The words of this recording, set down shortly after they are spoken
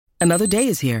Another day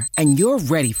is here, and you're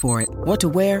ready for it. What to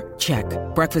wear? Check.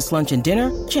 Breakfast, lunch, and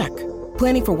dinner? Check.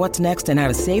 Planning for what's next and how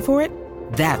to save for it?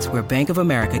 That's where Bank of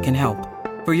America can help.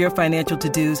 For your financial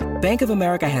to-dos, Bank of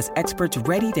America has experts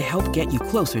ready to help get you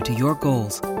closer to your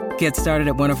goals. Get started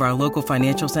at one of our local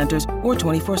financial centers or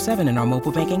 24/7 in our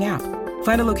mobile banking app.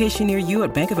 Find a location near you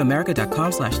at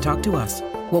bankofamerica.com/talktous.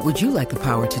 What would you like the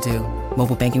power to do?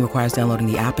 Mobile banking requires downloading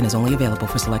the app and is only available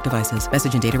for select devices.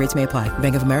 Message and data rates may apply.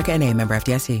 Bank of America N.A., member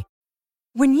FDIC.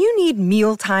 When you need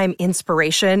mealtime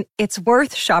inspiration, it's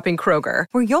worth shopping Kroger,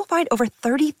 where you'll find over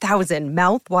 30,000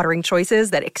 mouth-watering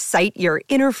choices that excite your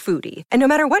inner foodie. And no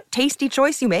matter what tasty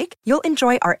choice you make, you'll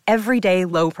enjoy our everyday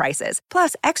low prices,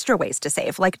 plus extra ways to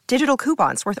save, like digital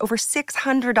coupons worth over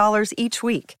 $600 each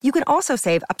week. You can also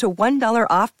save up to $1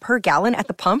 off per gallon at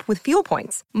the pump with fuel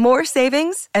points. More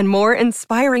savings and more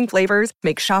inspiring flavors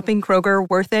make shopping Kroger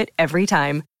worth it every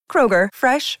time. Kroger,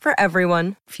 fresh for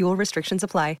everyone. Fuel restrictions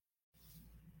apply.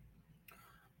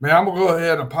 Man, I'm going to go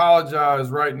ahead and apologize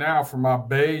right now for my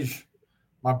beigeness,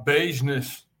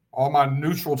 all my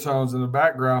neutral tones in the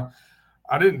background.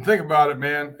 I didn't think about it,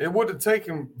 man. It would have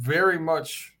taken very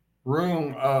much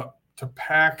room to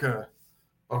pack a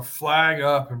flag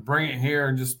up and bring it here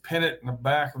and just pin it in the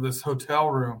back of this hotel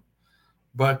room.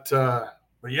 But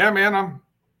yeah, man, I'm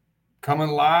coming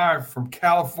live from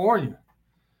California,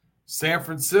 San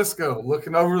Francisco,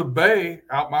 looking over the bay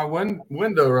out my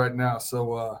window right now.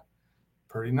 So,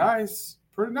 pretty nice.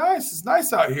 Pretty nice. It's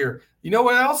nice out here. You know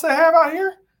what else they have out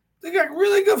here? They got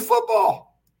really good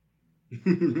football.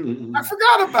 I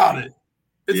forgot about it.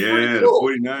 It's pretty cool.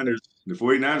 The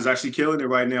 49ers actually killing it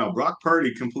right now. Brock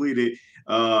Purdy completed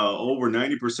over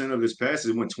 90% of his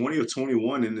passes. Went 20 of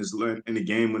 21 in the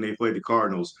game when they played the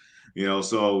Cardinals. You know,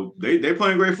 so they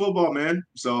playing great football, man.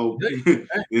 So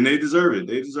and they deserve it.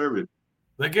 They deserve it.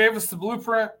 They gave us the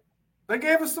blueprint.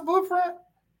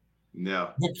 Yeah.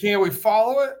 But can we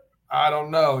follow it? I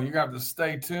don't know. You got to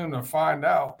stay tuned to find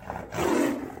out.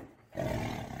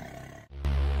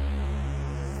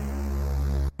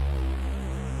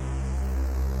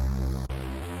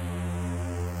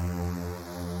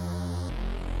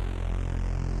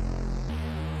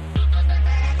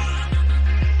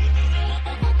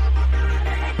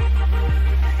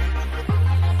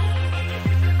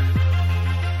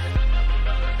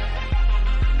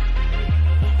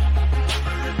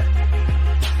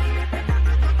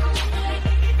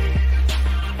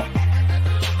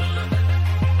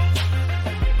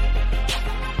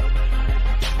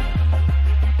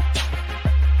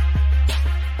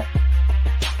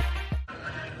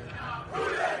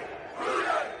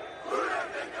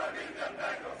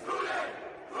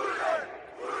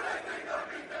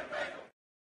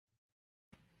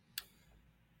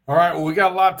 All right, well, we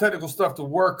got a lot of technical stuff to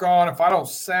work on. If I don't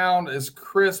sound as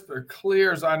crisp or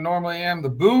clear as I normally am, the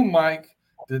boom mic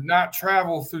did not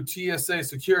travel through TSA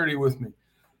security with me.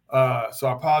 So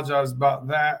I apologize about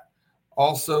that.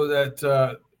 Also,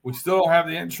 that we still don't have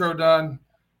the intro done.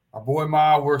 Our boy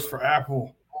Ma works for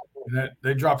Apple. And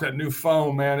they dropped that new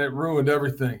phone, man. It ruined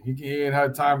everything. He ain't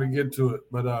had time to get to it.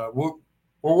 But we're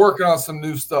working on some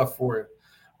new stuff for you.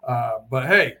 But,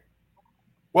 hey,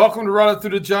 welcome to Running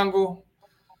Through the Jungle.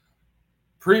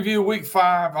 Preview Week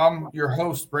 5. I'm your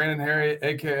host, Brandon Harriet,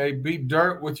 a.k.a. Beat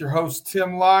Dirt, with your host,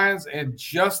 Tim Lyons and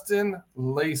Justin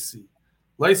Lacey.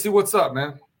 Lacey, what's up,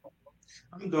 man?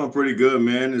 I'm doing pretty good,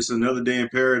 man. It's another day in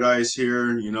paradise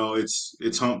here. You know,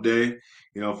 it's hump day.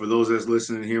 You know, for those that's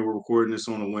listening here, we're recording this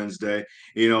on a Wednesday.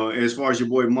 You know, as far as your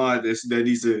boy Mod, that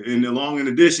needs to, in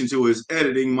addition to his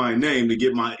editing my name to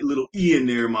get my little E in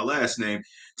there, my last name,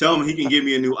 tell him he can give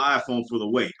me a new iPhone for the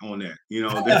weight on that. You know,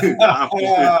 the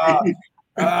iPhone.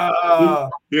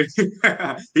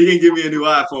 He can give me a new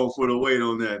iPhone for the weight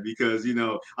on that because, you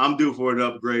know, I'm due for an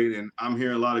upgrade and I'm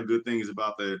hearing a lot of good things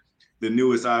about the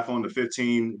newest iPhone, the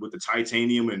 15 with the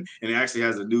titanium and it actually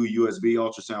has a new USB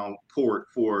ultrasound port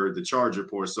for the charger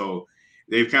port. So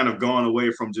they've kind of gone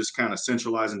away from just kind of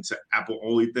centralizing to Apple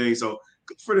only thing. So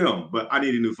good for them. But I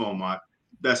need a new phone, Mike.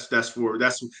 That's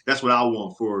what I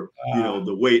want for, you know,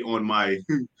 the weight on my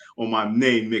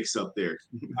name mix up there.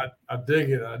 I dig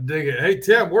it. Hey,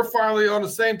 Tim, we're finally on the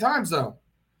same time zone.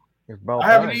 I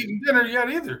haven't eaten dinner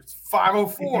yet either. It's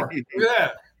 5:04. Look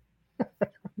at that.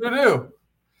 Who knew?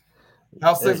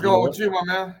 How's things going with you, my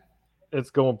man? It's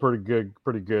going pretty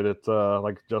good. It's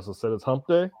like Justin said, it's hump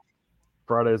day.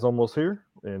 Friday's almost here,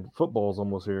 and football's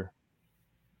almost here.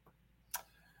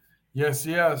 Yes.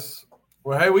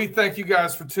 Well, hey, we thank you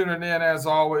guys for tuning in, as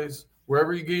always.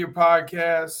 Wherever you get your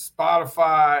podcasts,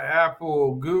 Spotify,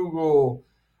 Apple, Google,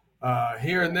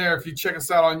 here and there. If you check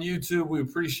us out on YouTube, we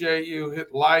appreciate you.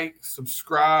 Hit like,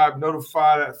 subscribe,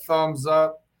 notify, that thumbs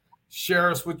up.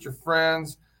 Share us with your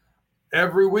friends.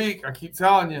 Every week, I keep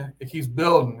telling you, it keeps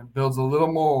building. It builds a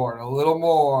little more and a little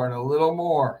more and a little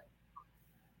more.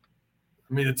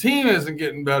 I mean, the team isn't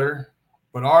getting better,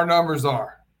 but our numbers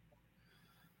are.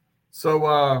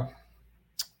 So,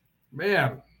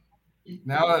 man,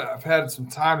 now that I've had some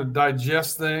time to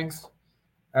digest things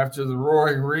after the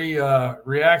roaring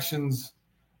reactions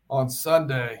on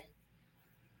Sunday,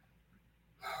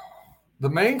 the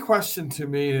main question to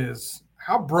me is,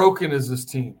 how broken is this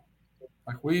team?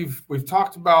 Like we've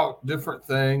talked about different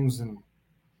things and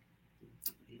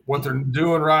what they're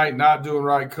doing right, not doing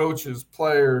right, coaches,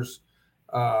 players.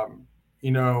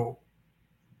 You know,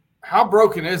 how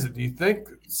broken is it? Do you think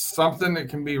something that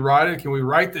can be righted? Can we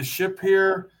right the ship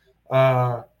here?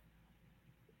 I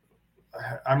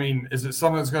mean, is it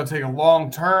something that's going to take a long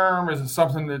term? Is it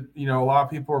something that, a lot of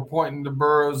people are pointing to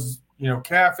Burrow's,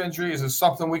 calf injury? Is it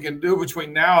something we can do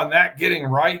between now and that getting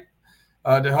right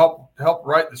to help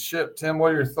right the ship? Tim,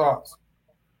 what are your thoughts?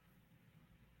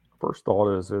 First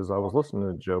thought is I was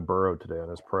listening to Joe Burrow today on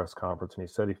his press conference, and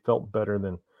he said he felt better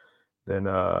than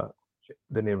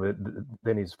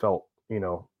he's felt,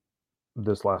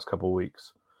 this last couple of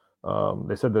weeks.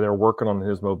 They said that they're working on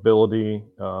his mobility,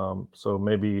 so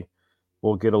maybe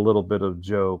we'll get a little bit of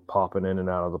Joe popping in and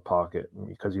out of the pocket,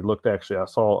 because he looked actually. I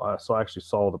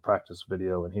saw the practice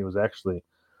video, and he was actually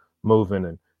moving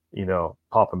and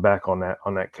popping back on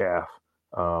that calf.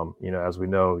 As we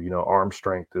know, arm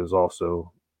strength is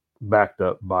also backed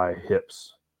up by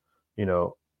hips,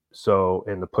 so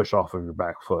and the push off of your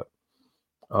back foot.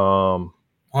 100%.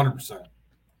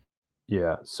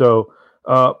 Yeah. So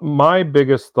my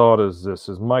biggest thought is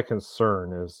my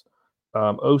concern is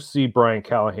OC Brian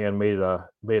Callahan made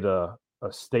a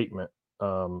statement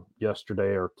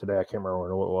yesterday or today. I can't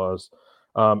remember what it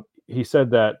was. He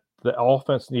said that the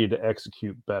offense needed to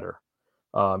execute better.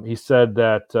 He said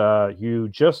that you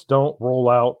just don't roll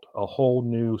out a whole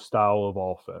new style of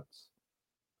offense.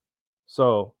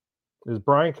 So is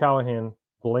Brian Callahan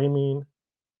blaming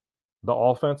the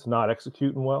offense not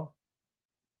executing well?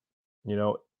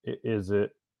 Is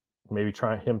it maybe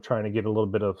trying to get a little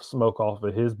bit of smoke off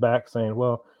of his back, saying,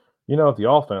 well, if the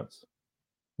offense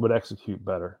would execute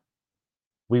better,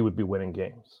 we would be winning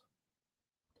games?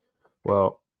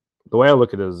 Well, the way I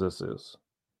look at it is this is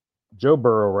Joe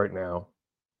Burrow right now.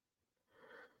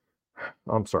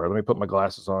 I'm sorry, let me put my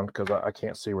glasses on because I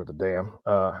can't see where the damn.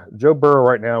 Joe Burrow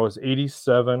right now is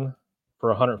 87 for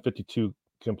 152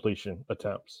 completion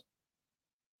attempts.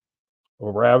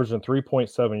 We're averaging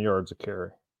 3.7 yards a carry.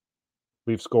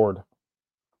 We've scored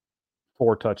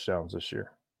 4 touchdowns this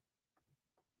year.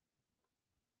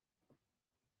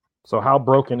 So how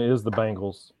broken is the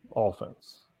Bengals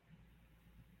offense?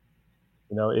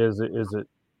 Is it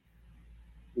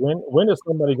when is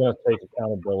somebody going to take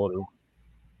accountability?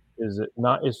 It's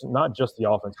not just the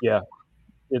offense. Yeah,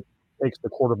 it takes the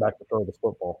quarterback to throw the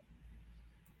football.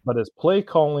 But is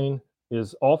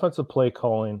offensive play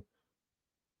calling,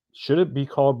 should it be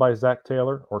called by Zach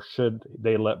Taylor, or should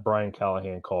they let Brian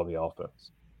Callahan call the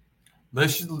offense? They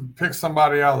should pick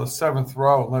somebody out of the 7th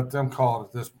row and let them call it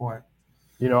at this point.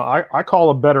 I call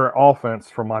a better offense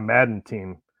for my Madden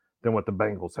team than what the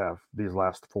Bengals have these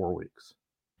last 4 weeks.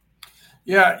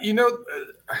 Yeah,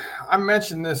 I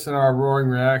mentioned this in our roaring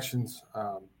reactions,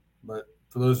 but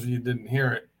for those of you who didn't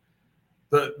hear it,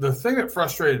 the thing that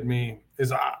frustrated me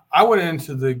is I went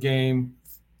into the game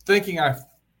thinking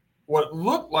what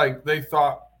looked like they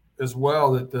thought as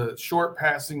well that the short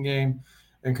passing game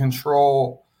and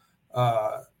control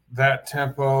that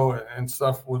tempo and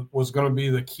stuff was going to be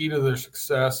the key to their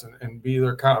success and be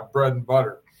their kind of bread and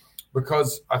butter,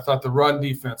 because I thought the run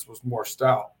defense was more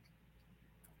stout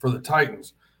for the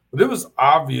Titans. But it was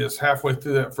obvious halfway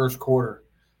through that first quarter,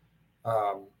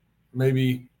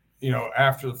 maybe,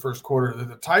 after the first quarter, that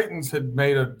the Titans had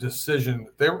made a decision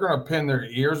that they were going to pin their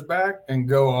ears back and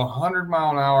go 100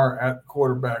 mile an hour at the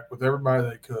quarterback with everybody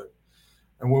they could.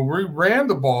 And when we ran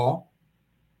the ball,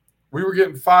 we were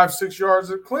getting 5-6 yards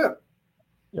a clip.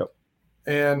 Yep.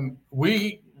 And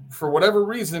we, for whatever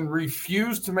reason,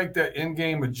 refused to make that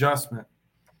in-game adjustment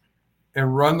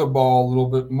and run the ball a little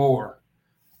bit more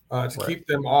to keep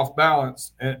them off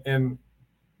balance. And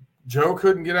Joe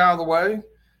couldn't get out of the way.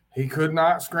 He could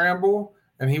not scramble,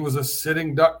 and he was a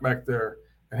sitting duck back there.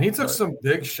 And he took some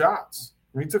big shots.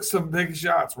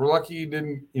 We're lucky he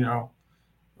didn't,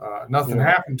 nothing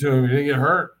happened to him. He didn't get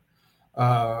hurt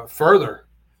further.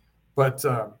 But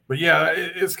yeah,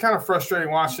 it's kind of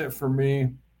frustrating watching it for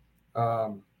me.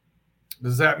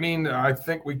 Does that mean that I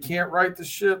think we can't right the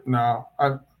ship? No,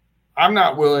 I'm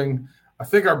not willing. I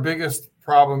think our biggest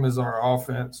problem is our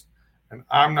offense, and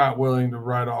I'm not willing to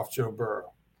write off Joe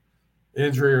Burrow.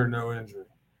 injury or no injury.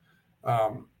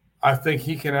 I think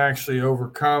he can actually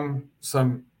overcome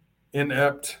some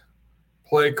inept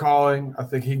play calling. I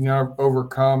think he can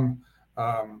overcome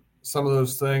some of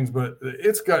those things, but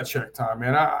it's gut check time,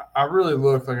 man. I really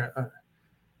look like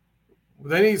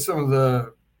they need some of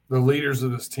the leaders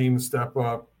of this team to step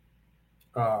up.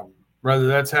 Whether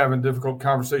that's having difficult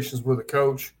conversations with a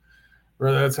coach,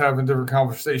 whether that's having different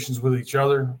conversations with each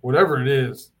other, whatever it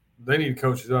is, they need to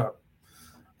coach it up.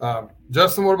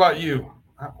 Justin, what about you?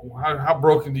 How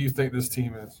broken do you think this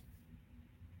team is?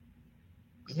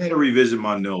 I had to revisit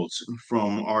my notes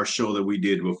from our show that we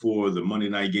did before the Monday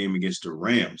night game against the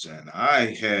Rams. And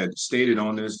I had stated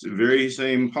on this very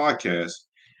same podcast,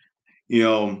 you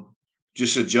know,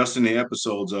 just adjusting the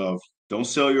episodes of don't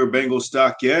sell your Bengals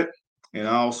stock yet. And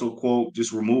I also quote,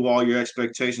 just remove all your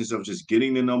expectations of just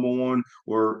getting the number one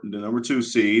or the number two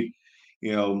seed.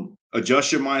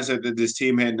 Adjust your mindset that this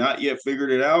team had not yet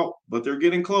figured it out, but they're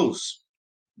getting close.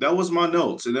 That was my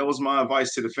notes, and that was my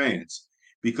advice to the fans,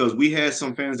 because we had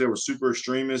some fans that were super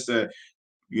extremists that,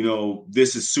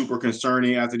 this is super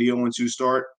concerning after the 0-2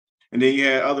 start. And then you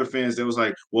had other fans that was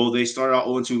like, well, they started out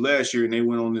 0-2 last year and they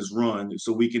went on this run,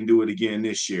 so we can do it again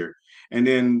this year. And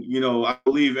then, I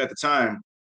believe at the time,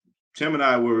 Tim and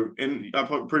I were, and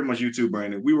pretty much you too,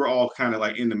 Brandon, we were all kind of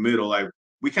like in the middle. Like,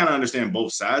 we kind of understand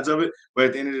both sides of it. But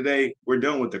at the end of the day, we're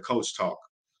done with the coach talk.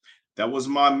 That was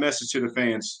my message to the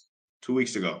fans 2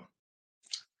 weeks ago.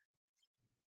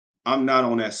 I'm not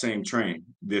on that same train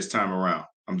this time around.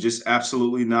 I'm just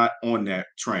absolutely not on that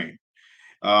train.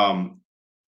 I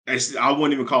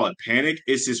wouldn't even call it panic.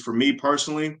 It's just for me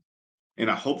personally,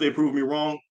 and I hope they prove me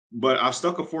wrong, but I've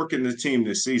stuck a fork in the team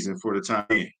this season for the time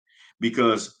being,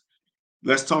 because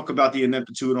let's talk about the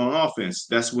ineptitude on offense.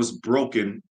 That's what's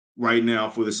broken right now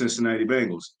for the Cincinnati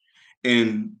Bengals.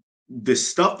 And the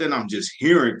stuff that I'm just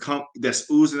hearing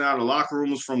that's oozing out of locker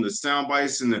rooms from the sound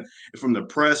bites and from the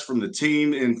press, from the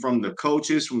team, and from the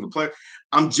coaches, from the player,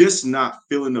 I'm just not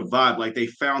feeling the vibe like they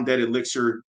found that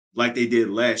elixir like they did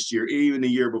last year, even the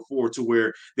year before, to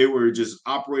where they were just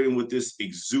operating with this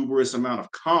exuberant amount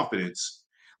of confidence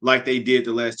like they did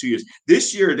the last 2 years.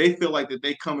 This year, they feel like that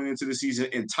they coming into the season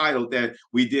entitled that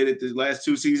we did it the last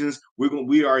 2 seasons.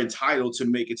 We are entitled to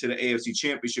make it to the AFC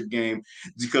Championship game,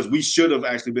 because we should have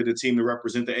actually been the team to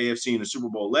represent the AFC in the Super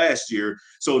Bowl last year.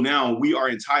 So now we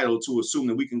are entitled to assume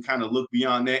that we can kind of look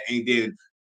beyond that and then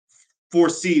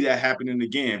foresee that happening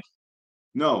again.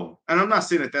 No, and I'm not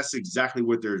saying that that's exactly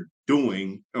what they're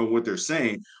doing or what they're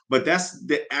saying, but that's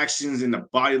the actions and the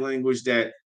body language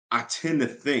that I tend to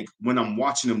think when I'm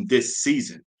watching them this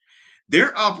season.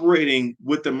 They're operating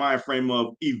with the mind frame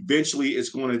of eventually it's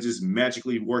going to just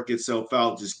magically work itself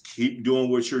out. Just keep doing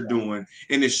what you're doing,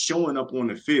 and it's showing up on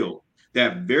the field.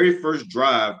 That very first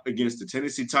drive against the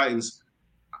Tennessee Titans,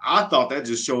 I thought that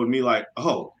just showed me like,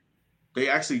 oh, they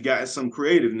actually got some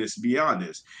creativeness beyond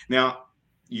this. Now,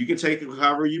 you can take it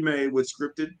however you may with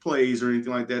scripted plays or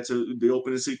anything like that to the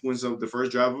opening sequence of the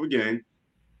first drive of a game.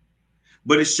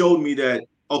 But it showed me that,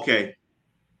 okay,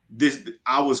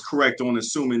 I was correct on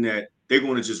assuming that they're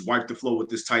going to just wipe the floor with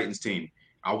this Titans team.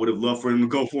 I would have loved for them to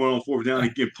go for it on fourth down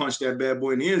and get punched that bad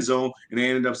boy in the end zone, and they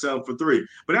ended up settling for 3.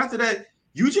 But after that,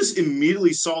 you just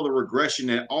immediately saw the regression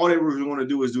that all they were going to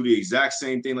do is do the exact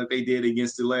same thing like they did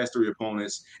against the last 3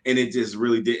 opponents, and it just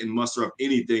really didn't muster up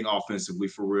anything offensively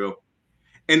for real.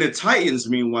 And the Titans,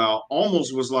 meanwhile,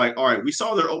 almost was like, all right, we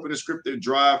saw their opening scripted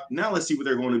drive. Now let's see what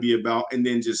they're going to be about, and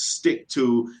then just stick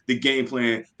to the game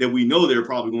plan that we know they're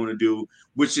probably going to do,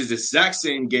 which is the exact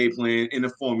same game plan in the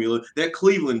formula that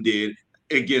Cleveland did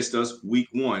against us week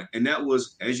 1. And that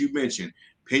was, as you mentioned,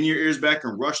 pin your ears back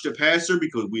and rush the passer,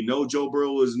 because we know Joe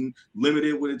Burrow is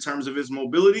limited in terms of his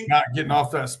mobility. Not getting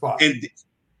off that spot. And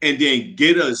then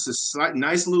get a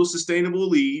nice little sustainable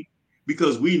lead,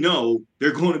 because we know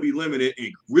they're going to be limited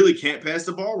and really can't pass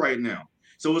the ball right now.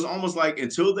 So it's almost like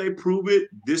until they prove it,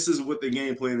 this is what the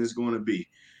game plan is going to be.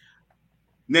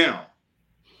 Now,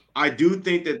 I do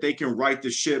think that they can right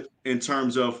the ship in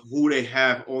terms of who they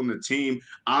have on the team.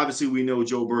 Obviously, we know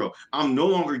Joe Burrow. I'm no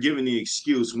longer giving the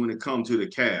excuse when it comes to the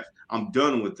calf. I'm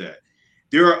done with that.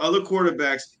 There are other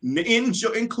quarterbacks,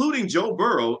 including Joe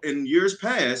Burrow in years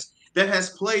past, that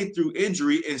has played through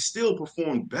injury and still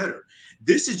performed better.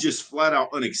 This is just flat out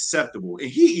unacceptable. And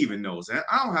he even knows that.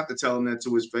 I don't have to tell him that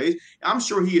to his face. I'm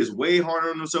sure he is way harder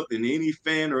on himself than any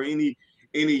fan or any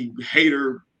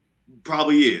hater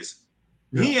probably is.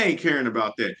 Yeah. He ain't caring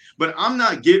about that. But I'm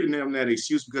not giving them that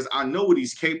excuse, because I know what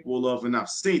he's capable of and I've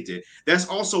seen it. That's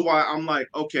also why I'm like,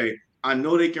 okay, I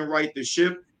know they can right the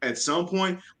ship at some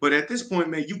point, but at this point,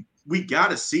 man, we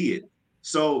got to see it.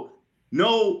 So,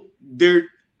 no,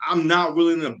 I'm not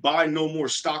willing to buy no more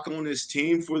stock on this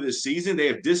team for this season. They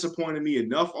have disappointed me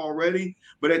enough already.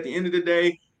 But at the end of the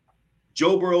day,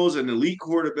 Joe Burrow's an elite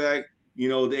quarterback. You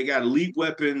know, they got elite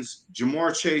weapons.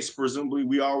 Jamar Chase, presumably,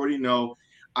 we already know.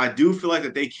 I do feel like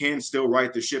that they can still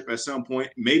right the ship at some point,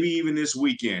 maybe even this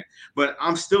weekend. But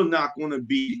I'm still not going to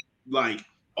be like,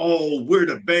 oh, we're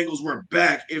the Bengals, we're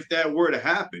back if that were to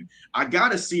happen. I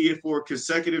got to see it for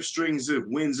consecutive strings of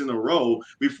wins in a row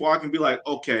before I can be like,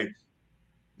 okay,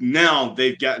 now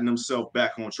they've gotten themselves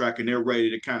back on track and they're ready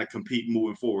to kind of compete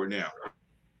moving forward now.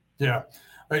 Yeah.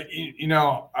 You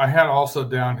know, I had also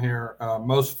down here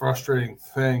most frustrating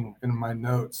thing in my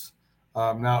notes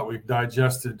now that we've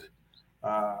digested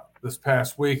this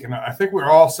past week. And I think we're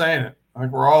all saying it. I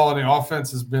think we're all in the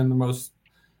offense has been the most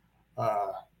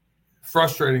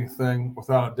frustrating thing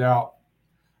without a doubt.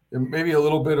 And maybe a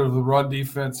little bit of the run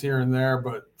defense here and there,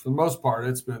 but for the most part,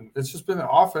 it's just been the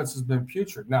offense has been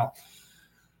putrid. Now,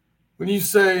 when you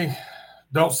say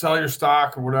don't sell your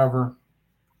stock or whatever,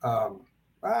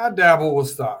 I dabble with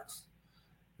stocks.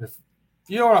 If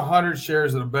you own 100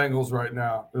 shares of the Bengals right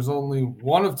now, there's only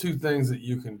one of two things that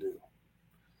you can do.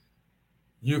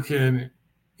 You can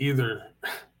either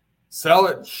sell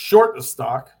it, short the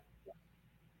stock,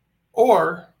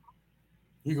 or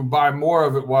you can buy more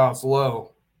of it while it's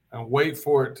low and wait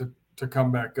for it to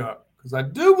come back up. Because I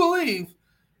do believe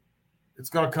it's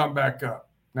going to come back up.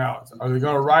 Now, are they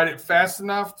going to ride it fast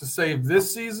enough to save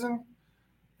this season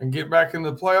and get back in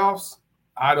the playoffs?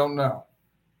 I don't know.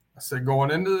 I said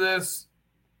going into this,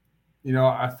 you know,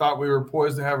 I thought we were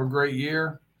poised to have a great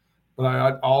year, but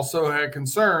I also had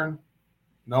concern.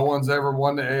 No one's ever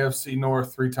won the AFC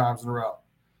North 3 times in a row.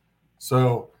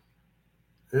 So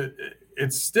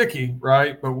it's sticky,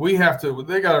 right? But they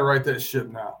got to right that ship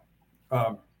now.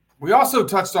 We also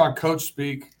touched on coach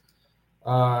speak,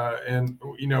 and,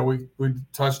 you know, we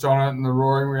touched on it in the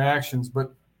roaring reactions.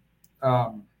 But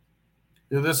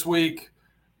this week,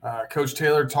 Coach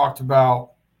Taylor talked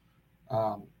about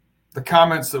the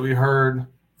comments that we heard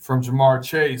from Jamar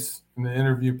Chase in the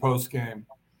interview post-game.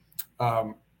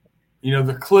 You know,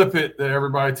 the clip that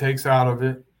everybody takes out of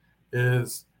it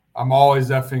is I'm always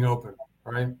effing open,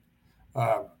 right?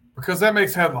 Because that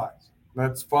makes headlines.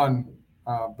 That's fun.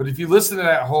 But if you listen to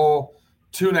that whole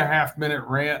 2.5-minute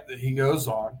rant that he goes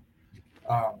on,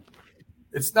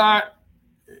 it's not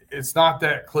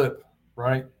that clip,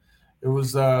 right? It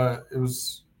was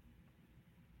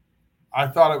I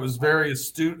thought it was very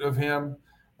astute of him.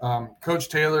 Coach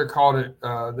Taylor called it,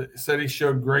 said he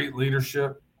showed great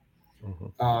leadership.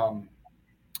 Mm-hmm.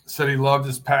 Said he loved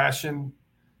his passion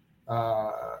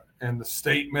and the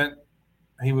statement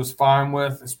he was fine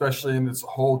with, especially in its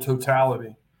whole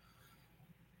totality.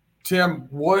 Tim,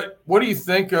 what do you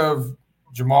think of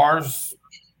Jamar's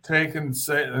take and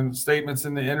statements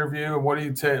in the interview, and what do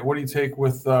you take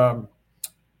with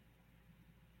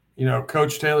you know,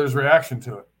 Coach Taylor's reaction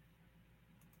to it?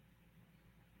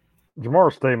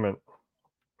 Jamar's statement,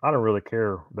 I don't really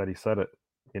care that he said it.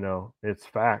 You know, it's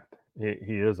fact.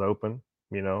 He is open,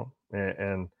 you know,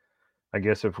 and I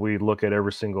guess if we look at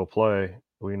every single play,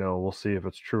 we'll see if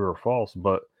it's true or false.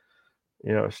 But,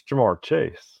 you know, it's Jamar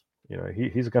Chase. You know,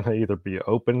 he's going to either be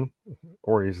open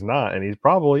or he's not, and he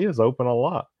probably is open a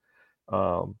lot.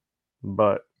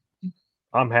 But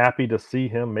I'm happy to see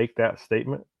him make that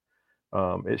statement.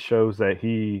 It shows that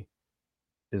he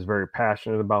is very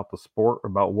passionate about the sport,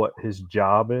 about what his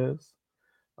job is.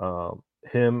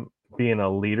 Him being a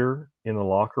leader in the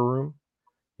locker room,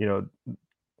 you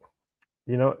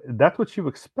know, that's what you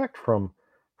expect from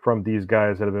these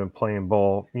guys that have been playing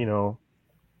ball. You know,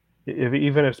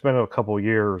 even if it's been a couple of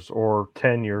years or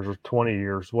 10 years or 20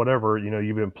 years, whatever, you know,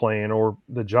 you've been playing or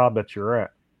the job that you're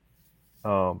at.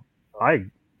 I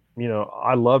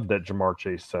love that Jamar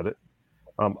Chase said it.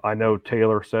 I know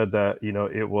Taylor said that, you know,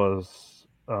 it was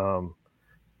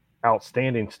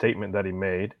outstanding statement that he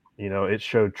made. You know, it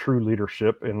showed true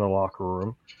leadership in the locker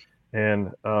room.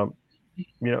 And,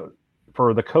 you know,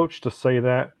 for the coach to say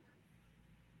that,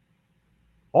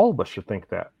 all of us should think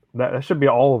that. That should be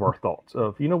all of our thoughts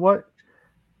of, you know what,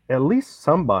 at least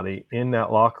somebody in that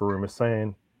locker room is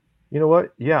saying, you know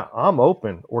what, yeah, I'm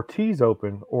open, or T's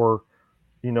open, or,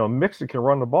 you know, Mixon can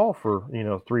run the ball for, you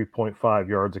know, 3.5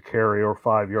 yards a carry or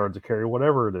 5 yards a carry,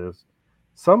 whatever it is.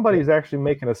 Somebody's actually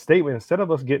making a statement instead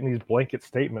of us getting these blanket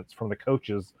statements from the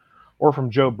coaches or from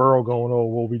Joe Burrow going, oh,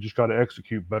 well, we just got to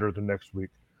execute better the next week.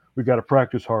 We got to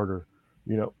practice harder.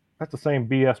 You know, that's the same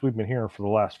BS we've been hearing for the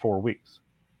last 4 weeks.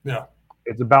 Yeah.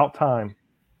 It's about time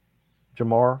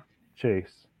Jamar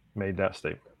Chase made that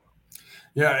statement.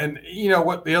 Yeah, and you know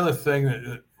what? The other thing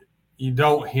that you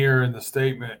don't hear in the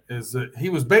statement is that he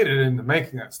was baited into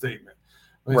making that statement.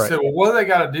 He said, well, what do they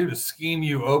got to do to scheme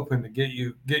you open to get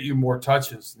you more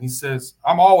touches? And he says,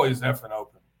 I'm always effing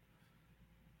open.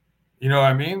 You know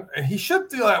what I mean? And he should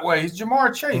feel that way. He's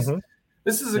Jamar Chase. Mm-hmm.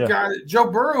 This is a guy that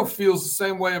Joe Burrow feels the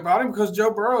same way about him because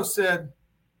Joe Burrow said,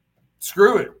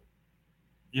 screw it.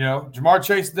 You know, Jamar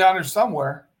Chase down there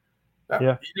somewhere.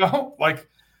 You know, like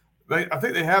I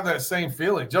think they have that same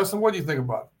feeling. Justin, what do you think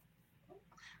about it?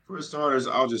 For starters,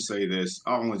 I'll just say this.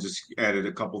 I only just added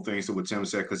a couple things to what Tim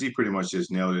said because he pretty much just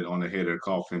nailed it on the head of the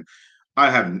coffin. I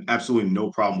have absolutely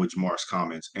no problem with Jamar's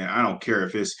comments, and I don't care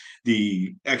if it's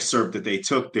the excerpt that they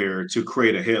took there to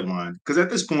create a headline. Because at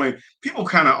this point, people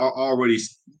kind of are already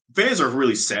 – fans are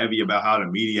really savvy about how the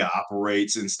media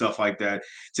operates and stuff like that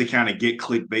to kind of get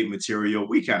clickbait material.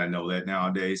 We kind of know that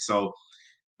nowadays. So –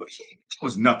 but there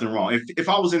was nothing wrong. If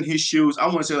I was in his shoes, I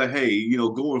wouldn't say like, hey, you know,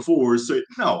 going forward. So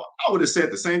no, I would have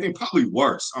said the same thing, probably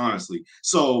worse, honestly.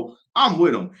 So I'm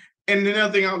with him. And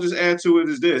another thing I'll just add to it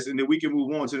is this, and then we can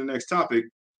move on to the next topic.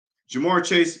 Jamar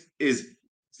Chase is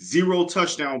 0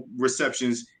 touchdown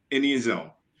receptions in the end zone.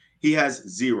 He has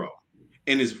 0.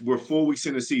 And we're 4 weeks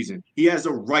in the season. He has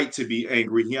a right to be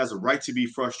angry. He has a right to be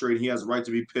frustrated. He has a right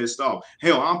to be pissed off.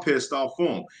 Hell, I'm pissed off for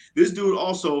him. This dude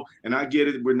also, and I get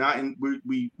it, we're not in.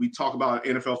 We talk about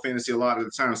NFL fantasy a lot of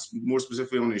the times, more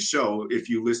specifically on this show. If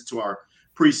you listen to our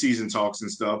preseason talks and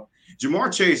stuff,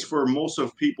 Jamar Chase for most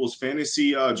of people's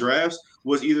fantasy drafts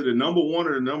was either the number 1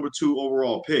 or the number 2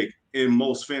 overall pick in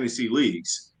most fantasy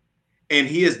leagues, and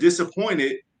he has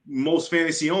disappointed most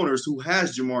fantasy owners who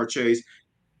has Jamar Chase.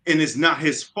 And it's not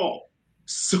his fault.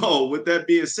 So with that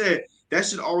being said, that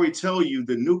should already tell you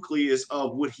the nucleus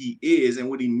of what he is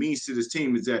and what he means to this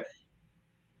team is that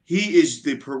he is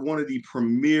one of the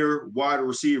premier wide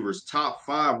receivers, top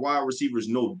 5 wide receivers,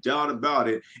 no doubt about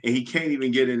it. And he can't even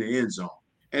get in the end zone.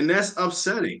 And that's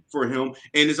upsetting for him.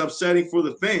 And it's upsetting for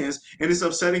the fans. And it's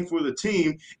upsetting for the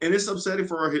team. And it's upsetting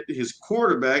for his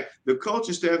quarterback, the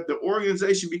coaching staff, the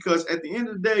organization, because at the end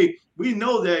of the day, we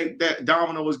know that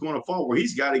domino is going to fall where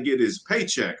he's got to get his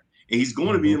paycheck. And he's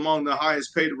going to be among the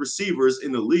highest paid receivers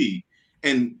in the league.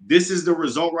 And this is the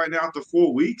result right now after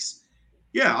 4 weeks.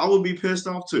 Yeah, I would be pissed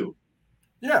off too.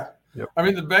 Yeah. Yep. I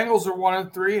mean, the Bengals are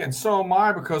 1-3, and so am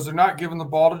I because they're not giving the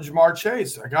ball to Jamar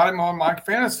Chase. I got him on my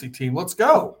fantasy team. Let's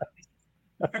go.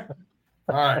 All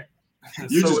right.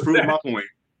 You just proved my point.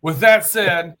 With that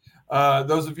said,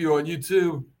 those of you on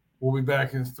YouTube, we'll be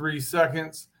back in 3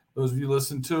 seconds. Those of you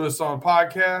listen to us on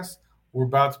podcast, we're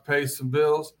about to pay some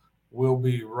bills. We'll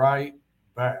be right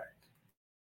back.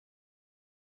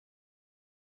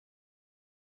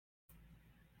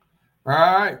 All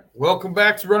right. Welcome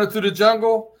back to Running Through the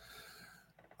Jungle.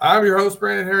 I'm your host,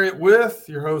 Brandon Harriet, with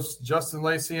your hosts, Justin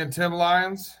Lacey and Tim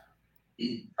Lyons.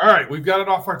 All right, we've got it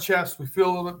off our chest. We feel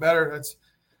a little bit better. That's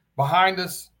behind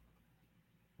us.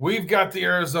 We've got the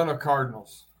Arizona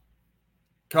Cardinals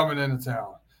coming into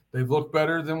town. They've looked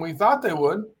better than we thought they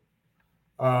would.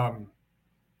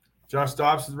 Josh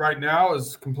Dobson right now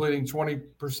is completing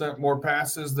 20% more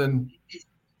passes than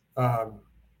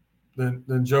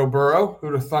Joe Burrow.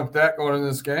 Who'd have thunk that going in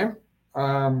this game?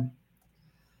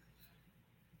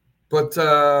 But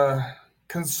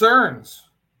concerns.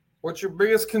 What's your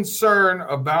biggest concern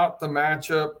about the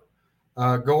matchup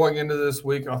going into this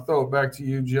week? I'll throw it back to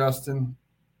you, Justin.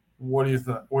 What are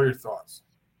your thoughts?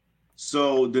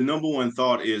 So the number one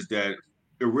thought is that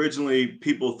originally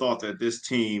people thought that this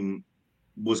team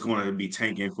was going to be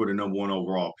tanking for the number 1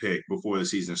 overall pick before the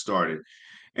season started.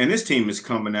 And this team is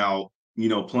coming out, you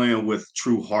know, playing with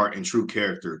true heart and true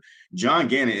character. John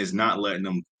Gannon is not letting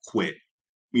them quit.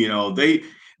 You know,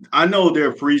 I know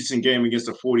their preseason game against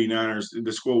the 49ers,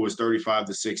 the score was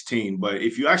 35-16. But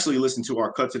if you actually listen to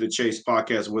our Cut to the Chase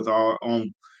podcast with our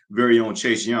very own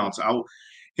Chase Younts,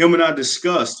 him and I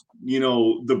discussed, you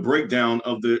know, the breakdown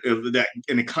of that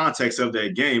in the context of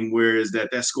that game, whereas that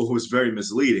score was very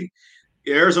misleading.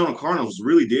 The Arizona Cardinals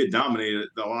really did dominate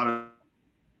a lot of.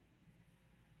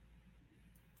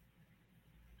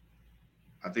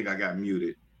 I think I got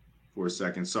muted for a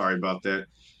second. Sorry about that.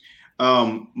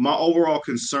 My overall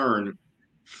concern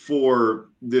for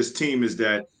this team is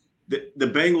that the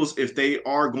Bengals, if they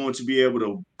are going to be able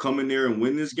to come in there and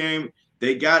win this game,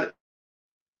 they got it.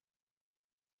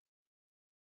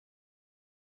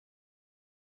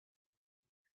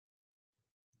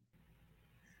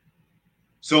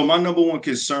 So my number one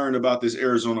concern about this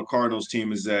Arizona Cardinals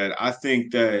team is that I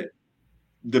think that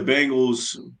the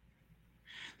Bengals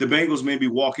may be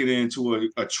walking into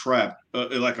a trap,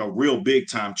 like a real big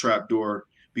time trap door,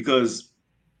 because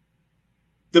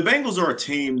the Bengals are a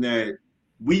team that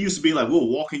we used to be like, we'll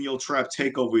walk in your trap,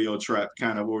 take over your trap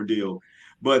kind of ordeal.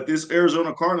 But this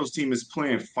Arizona Cardinals team is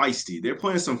playing feisty. They're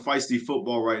playing some feisty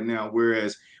football right now.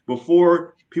 Whereas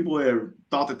before, people had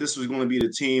thought that this was going to be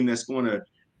the team that's going to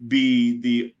be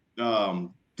the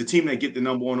team that get the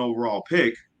number one overall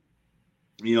pick,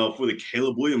 for the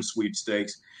Caleb Williams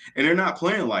sweepstakes, and they're not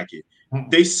playing like it.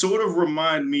 They sort of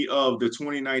remind me of the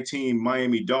 2019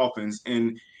 Miami Dolphins,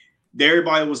 and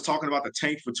everybody was talking about the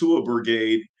tank for Tua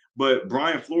brigade, but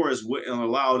Brian Flores wouldn't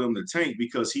allow them to tank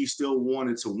because he still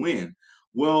wanted to win.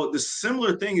 Well, the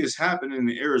similar thing is happening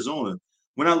in Arizona.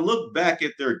 When I look back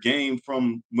at their game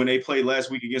from when they played last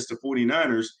week against the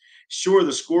 49ers, sure,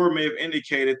 the score may have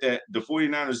indicated that the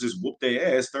 49ers just whooped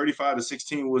their ass.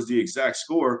 35-16 was the exact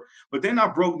score. But then I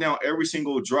broke down every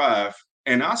single drive,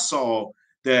 and I saw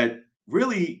that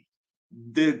really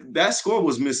that score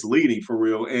was misleading for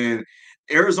real. And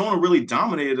Arizona really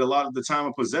dominated a lot of the time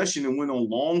of possession and went on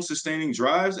long, sustaining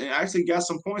drives and actually got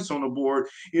some points on the board.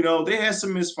 They had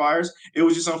some misfires. It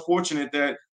was just unfortunate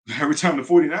that every time the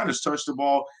 49ers touched the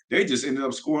ball, they just ended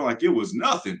up scoring like it was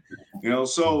nothing.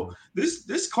 So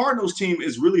this Cardinals team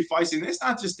is really feisty. And it's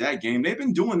not just that game. They've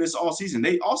been doing this all season.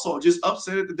 They also just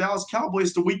upset the Dallas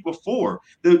Cowboys the week before.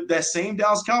 That same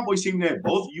Dallas Cowboys team that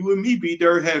both you and me beat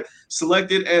there had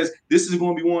selected as this is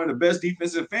going to be one of the best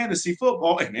defensive fantasy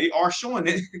football, and they are showing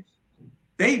it.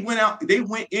 They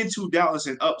went into Dallas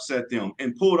and upset them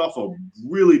and pulled off a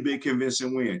really big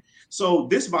convincing win. So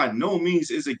this by no means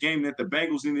is a game that the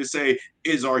Bengals need to say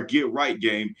is our get right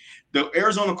game. The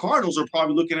Arizona Cardinals are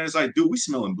probably looking at it like, dude, we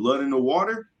smelling blood in the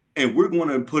water, and we're going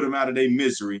to put them out of their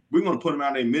misery. We're going to put them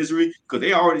out of their misery because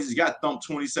they already just got thumped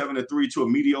 27-3 to a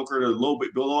mediocre to a little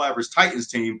bit below average Titans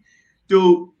team.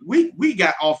 Dude, we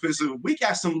got offensive. We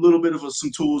got some little bit of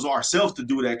some tools ourselves to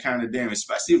do that kind of damage,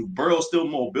 especially if Burrow's still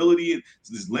mobility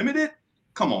is limited.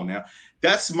 Come on now.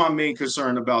 That's my main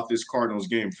concern about this Cardinals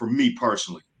game for me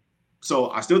personally. So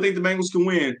I still think the Bengals can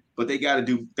win, but they got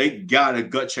to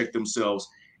gut check themselves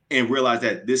and realize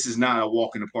that this is not a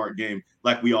walk in the park game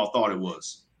like we all thought it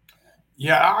was.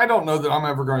 Yeah, I don't know that I'm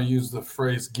ever going to use the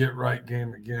phrase "get right"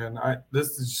 game again.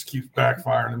 This just keeps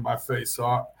backfiring in my face. So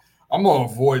I'm going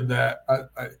to avoid that.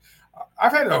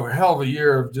 I've had a hell of a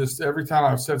year of just every time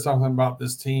I've said something about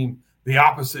this team, the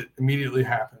opposite immediately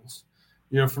happens.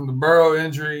 From the Burrow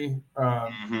injury,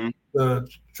 the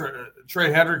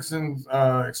Trey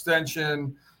Hendrickson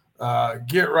extension,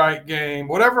 get right game,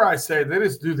 whatever I say, they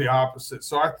just do the opposite.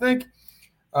 So I think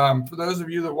for those of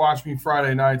you that watch me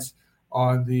Friday nights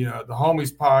on the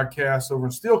Homies podcast over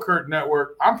in Steel Curtain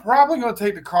Network, I'm probably going to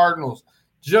take the Cardinals.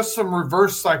 Just some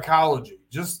reverse psychology,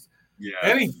 just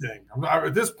anything.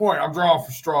 At this point, I'm drawing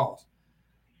for straws.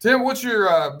 Tim, what's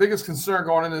your biggest concern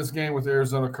going into this game with the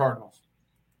Arizona Cardinals?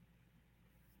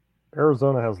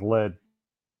 Arizona has led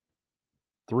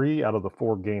 3 out of the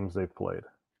 4 games they've played.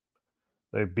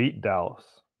 They beat Dallas.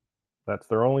 That's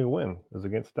their only win, is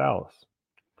against Dallas.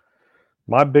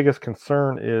 My biggest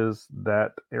concern is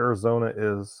that Arizona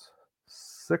is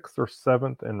 6th or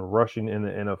 7th in rushing in the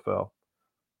NFL.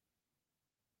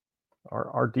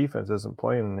 Our defense isn't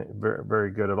playing very,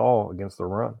 very good at all against the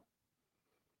run.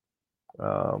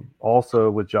 Also,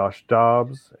 with Josh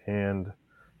Dobbs and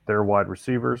their wide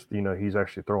receivers, he's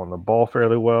actually throwing the ball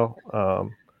fairly well. I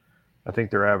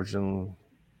think they're averaging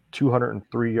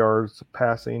 203 yards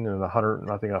passing and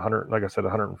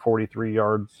 143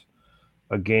 yards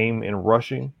a game in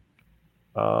rushing.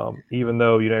 Even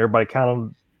though everybody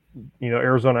counted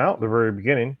Arizona out at the very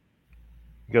beginning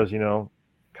because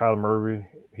Kyler Murray,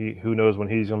 who knows when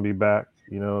he's going to be back.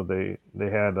 They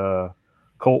had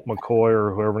Colt McCoy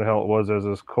or whoever the hell it was as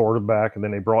his quarterback, and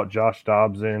then they brought Josh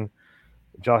Dobbs in.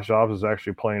 Josh Dobbs is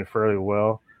actually playing fairly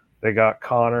well. They got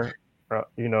Connor.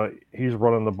 He's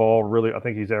running the ball really. I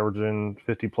think he's averaging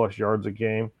 50-plus yards a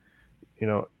game.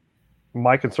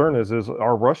 My concern is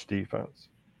our rush defense.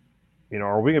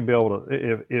 Are we going to be able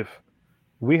to if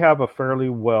we have a fairly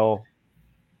well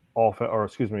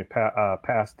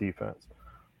pass defense?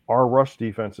 Our rush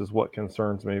defense is what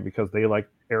concerns me because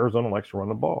Arizona likes to run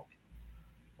the ball.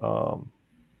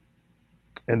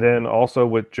 And then also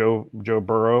with Joe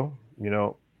Burrow,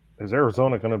 is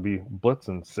Arizona going to be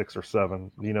blitzing 6 or 7?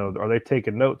 Are they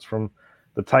taking notes from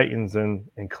the Titans and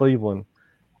Cleveland,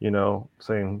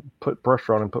 saying put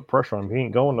pressure on him, He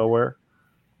ain't going nowhere.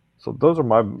 So those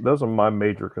are my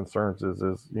major concerns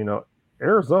is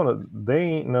Arizona, they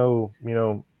ain't no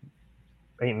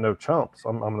chumps.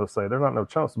 I'm going to say they're not no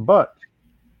chumps, but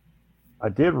I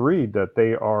did read that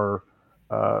they are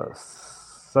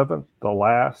 7th to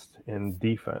last in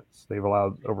defense. They've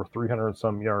allowed over 300 and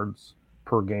some yards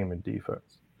per game in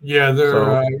defense. Yeah,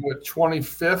 they're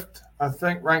 25th, I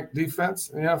think, ranked defense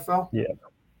in the NFL. Yeah.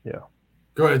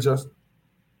 Go ahead, Justin.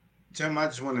 Tim, I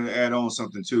just wanted to add on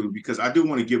something too, because I do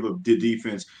want to give up the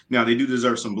defense. Now they do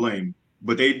deserve some blame,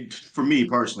 but for me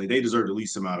personally, they deserve the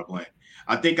least amount of blame.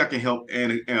 I think I can help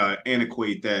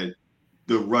antiquate that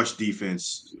the rush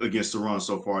defense against the run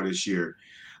so far this year.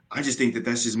 I just think that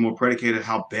that's just more predicated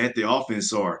how bad the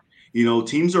offense are.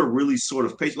 Teams are really sort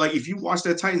of patient. Like if you watch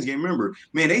that Titans game, remember,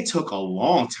 man, they took a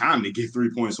long time to get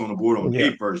 3 points on the board on Yeah,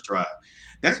 their first drive.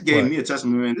 That gave right. me a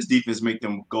testament, man. This defense make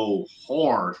them go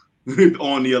hard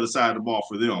on the other side of the ball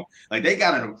for them. Like they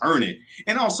gotta earn it.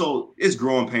 And also it's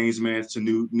growing pains, man, to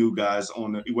new guys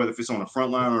whether if it's on the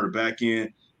front line or the back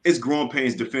end. It's growing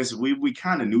pains defensively. We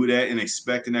kind of knew that and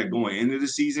expecting that going into the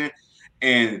season.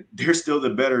 And they're still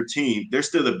the better team. They're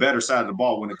still the better side of the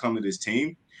ball when it comes to this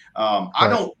team. I Right.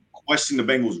 don't question the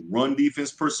Bengals' run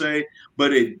defense per se,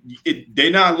 but they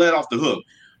not let off the hook.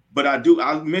 But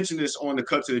I mentioned this on the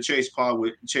Cut to the Chase pod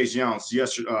with Chase Youngs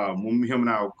yesterday when him and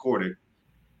I recorded,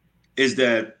 is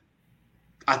that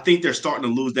I think they're starting to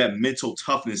lose that mental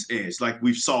toughness edge, like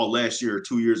we saw last year,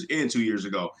 2 years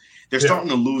ago. They're starting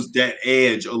to lose that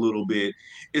edge a little bit.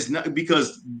 It's not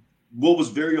because what was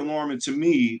very alarming to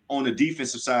me on the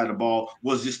defensive side of the ball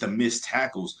was just the missed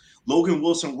tackles. Logan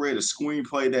Wilson read a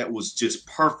screenplay that was just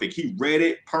perfect. He read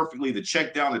it perfectly. The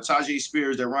check down to Tajay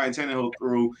Spears that Ryan Tannehill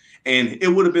threw, and it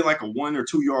would have been like a 1 or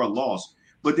 2 yard loss.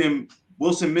 But then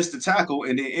Wilson missed the tackle,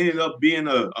 and it ended up being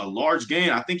a large gain.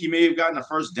 I think he may have gotten a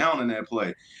first down in that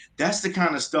play. That's the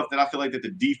kind of stuff that I feel like that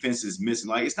the defense is missing.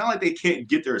 Like it's not like they can't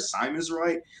get their assignments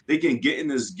right. They can get in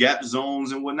this gap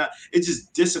zones and whatnot. It's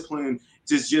just discipline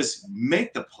to just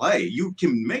make the play. You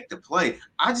can make the play.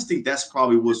 I just think that's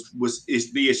probably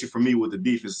is the issue for me with the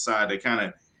defense side. They kind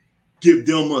of give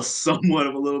them a somewhat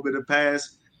of a little bit of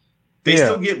pass. They Yeah.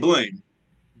 still get blamed,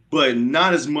 but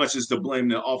not as much as to blame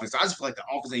the offense. I just feel like the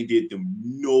offense ain't did them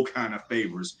no kind of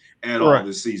favors at all Right.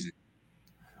 this season.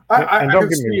 I And don't can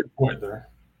get see me your point there.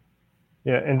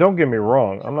 Yeah, and don't get me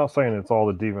wrong. I'm not saying it's all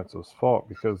the defense's fault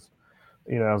because,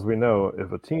 as we know,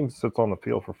 if a team sits on the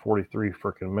field for 43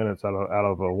 freaking minutes out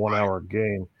of a 1 hour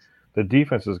game, the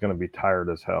defense is going to be tired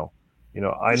as hell.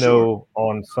 I For sure. know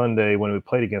on Sunday when we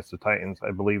played against the Titans,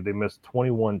 I believe they missed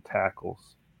 21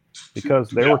 tackles because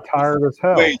they were tired as Way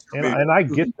hell. too And many. and I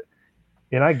get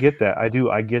I get that. I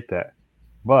get that.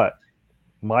 But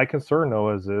my concern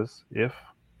though is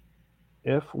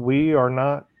if we are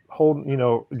not holding,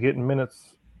 getting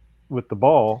minutes with the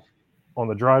ball on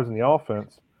the drives in the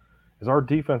offense, is our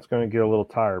defense going to get a little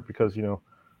tired because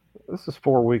this is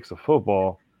 4 weeks of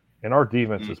football, and our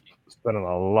defense Mm. is spending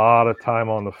a lot of time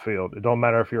on the field. It don't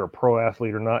matter if you're a pro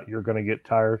athlete or not; you're going to get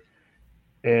tired.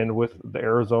 And with the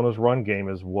Arizona's run game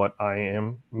is what I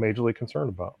am majorly concerned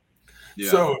about.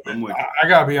 Yeah, So I'm with you. I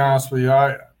gotta be honest with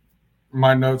you.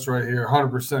 My notes right here,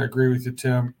 100% agree with you,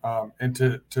 Tim. And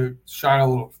to shine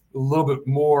a little bit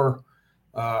more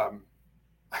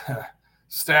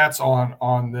stats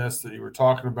on this that you were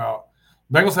talking about,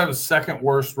 Bengals have the second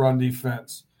worst run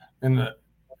defense in the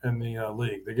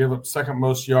league. They give up second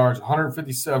most yards,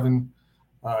 157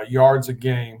 yards a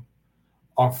game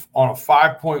on a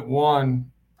 5.1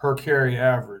 per carry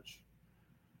average.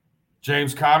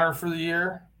 James Conner for the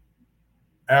year,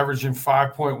 averaging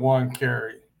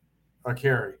 5.1 a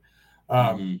carry.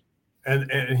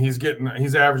 And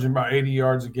he's averaging about 80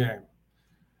 yards a game.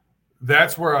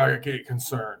 That's where I get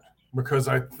concerned because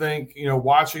I think,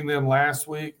 watching them last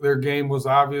week, their game was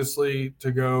obviously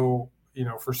to go,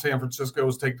 for San Francisco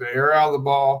was take the air out of the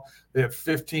ball. They had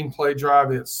 15 play drive.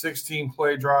 They had 16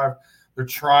 play drive. They're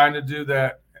trying to do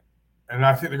that. And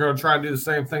I think they're going to try and do the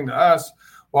same thing to us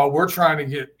while we're trying to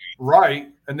get right.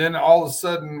 And then all of a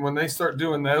sudden, when they start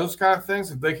doing those kind of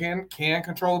things, if they can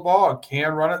control the ball and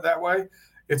can run it that way,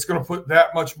 it's going to put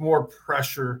that much more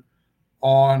pressure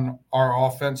on our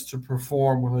offense to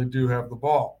perform when they do have the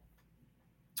ball.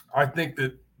 I think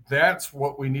that's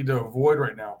what we need to avoid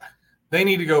right now. They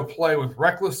need to go play with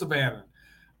reckless abandon.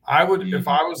 I would, if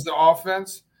I was the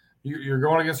offense, you're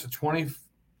going against a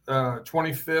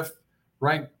 25th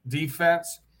ranked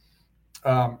defense.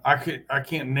 I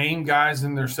can't name guys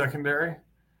in their secondary.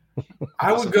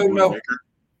 I would go no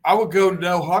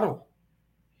huddle.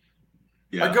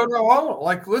 Yeah. I go no huddle.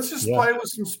 Like, let's just play with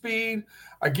some speed.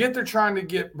 I get they're trying to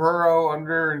get Burrow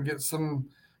under and get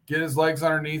his legs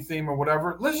underneath him or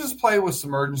whatever. Let's just play with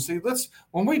some urgency.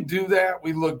 When we do that,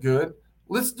 we look good.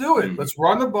 Let's do it. Let's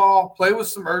run the ball, play with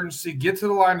some urgency, get to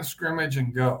the line of scrimmage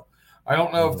and go. I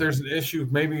don't know if there's an issue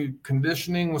with maybe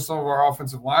conditioning with some of our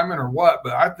offensive linemen or what,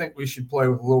 but I think we should play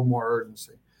with a little more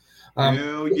urgency.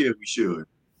 Hell yeah, we should.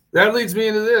 That leads me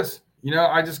into this.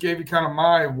 I just gave you kind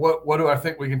of what do I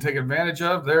think we can take advantage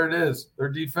of? There it is. Their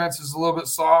defense is a little bit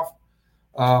soft.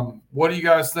 What do you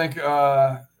guys think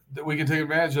that we can take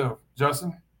advantage of?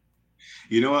 Justin?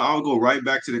 You know what? I'll go right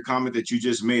back to the comment that you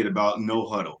just made about no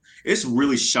huddle. It's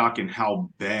really shocking how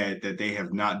bad that they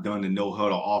have not done the no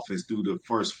huddle offense through the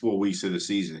first 4 weeks of the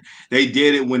season. They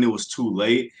did it when it was too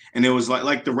late, and it was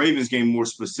like the Ravens game more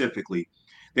specifically.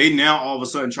 They now all of a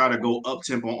sudden try to go up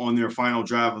tempo on their final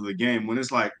drive of the game when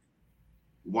it's like,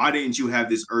 why didn't you have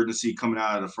this urgency coming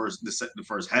out of the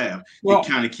first half to Well,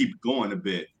 kind of keep going a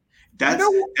bit? you That's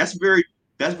know, that's very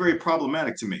that's very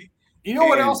problematic to me. you know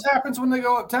what And else happens when they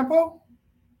go up tempo?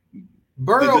 the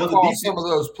Burrow other calls some of defense.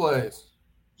 those plays.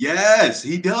 Yes,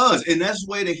 he does. And that's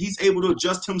the way that he's able to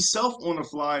adjust himself on the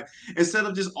fly instead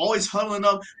of just always huddling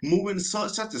up, moving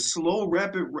such a slow,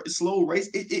 slow race.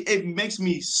 It makes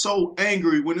me so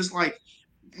angry when it's like,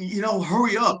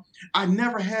 hurry up. I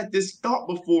never had this thought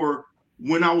before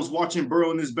when I was watching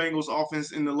Burrow and this Bengals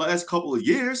offense in the last couple of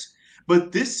years.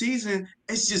 But this season,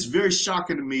 it's just very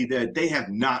shocking to me that they have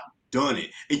not done it.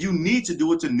 And you need to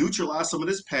do it to neutralize some of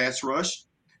this pass rush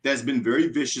that's been very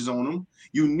vicious on them.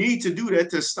 You need to do that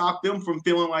to stop them from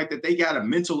feeling like that they got a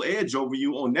mental edge over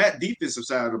you on that defensive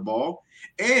side of the ball.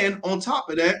 And on top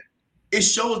of that, it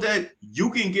shows that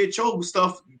you can get your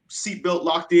stuff seatbelt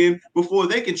locked in before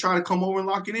they can try to come over and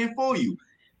lock it in for you.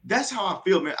 That's how I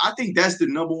feel, man. I think that's the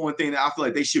number one thing that I feel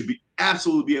like they should be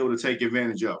absolutely be able to take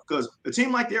advantage of. Because a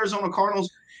team like the Arizona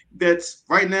Cardinals, that's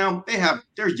right now,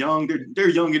 they're young, they're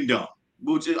young and dumb.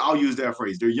 I'll use that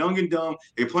phrase. They're young and dumb.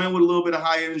 They're playing with a little bit of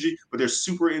high energy, but they're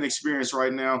super inexperienced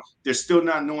right now. They're still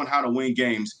not knowing how to win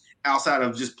games outside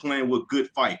of just playing with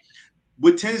good fight.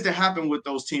 What tends to happen with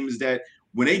those teams is that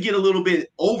when they get a little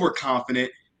bit overconfident,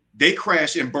 they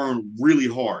crash and burn really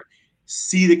hard.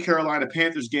 See the Carolina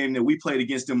Panthers game that we played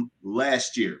against them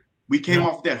last year. We came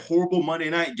off that horrible Monday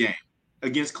night game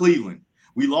against Cleveland.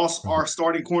 We lost our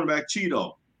starting cornerback,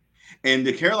 Cheeto. And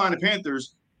the Carolina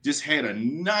Panthers just had a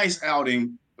nice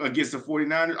outing against the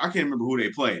 49ers. I can't remember who they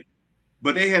played,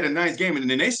 but they had a nice game. And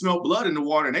then they smelled blood in the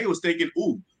water, and they was thinking,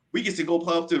 ooh, we get to go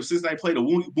play up to Cincinnati, play the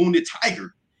wounded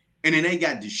tiger. And then they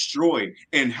got destroyed.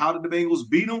 And how did the Bengals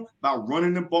beat them? By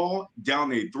running the ball down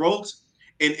their throats.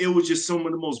 And it was just some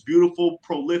of the most beautiful,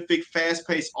 prolific,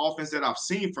 fast-paced offense that I've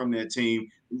seen from that team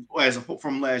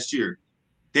from last year.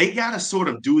 They got to sort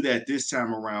of do that this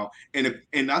time around.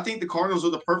 And I think the Cardinals are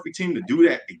the perfect team to do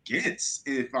that against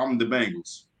if I'm the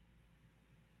Bengals.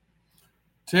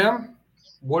 Tim,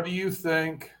 what do you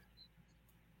think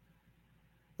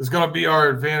is going to be our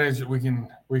advantage that we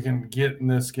can get in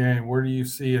this game? Where do you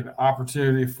see an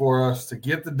opportunity for us to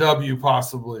get the W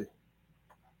possibly?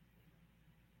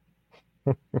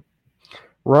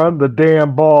 Run the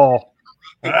damn ball.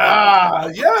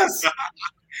 Yes.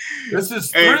 This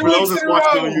is Hey, for those weeks that's in a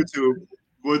watching row. on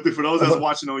YouTube, for those that's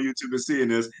watching on YouTube and seeing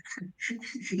this,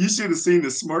 you should have seen the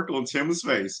smirk on Tim's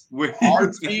face.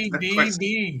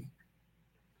 RTDB.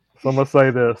 So I'm going to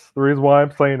say this. The reason why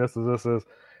I'm saying this is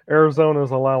Arizona is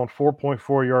allowing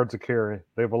 4.4 yards a carry.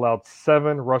 They've allowed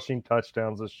 7 rushing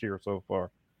touchdowns this year so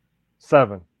far.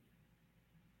 7.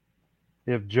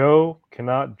 If Joe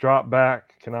cannot drop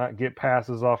back, cannot get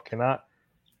passes off, cannot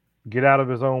get out of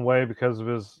his own way because of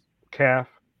his calf,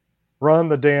 run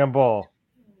the damn ball.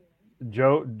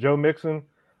 Joe Mixon,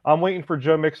 I'm waiting for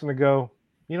Joe Mixon to go,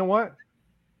 you know what?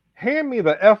 Hand me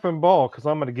the effing ball because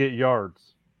I'm going to get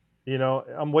yards.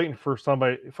 I'm waiting for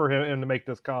him to make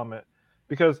this comment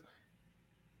because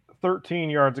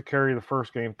 13 yards a carry the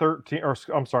first game, 13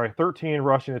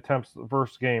 rushing attempts the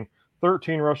first game,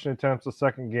 13 rushing attempts the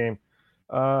second game.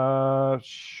 I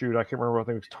can't remember. I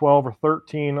think it was 12 or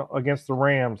 13 against the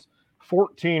Rams,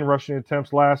 14 rushing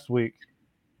attempts last week.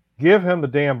 Give him the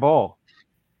damn ball.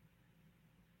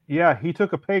 Yeah, he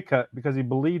took a pay cut because he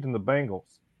believed in the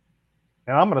Bengals.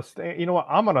 And I'm going to stay. You know what?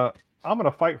 I'm going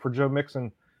to fight for Joe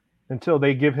Mixon until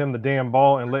they give him the damn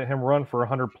ball and let him run for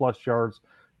 100+ yards,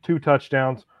 2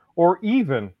 touchdowns, or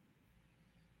even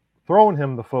throwing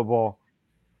him the football.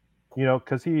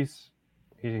 Because he's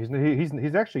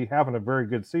actually having a very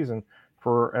good season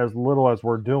for as little as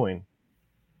we're doing.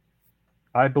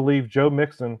 I believe Joe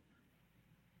Mixon.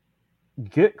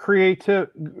 Get creative.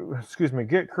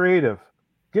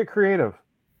 Get creative.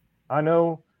 I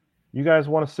know you guys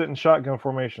want to sit in shotgun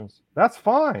formations. That's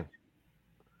fine.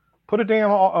 Put a damn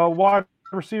wide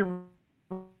receiver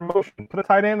in motion. Put a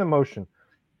tight end in motion.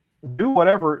 Do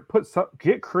whatever.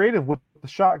 Get creative with the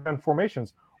shotgun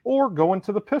formations or go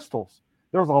into the pistols.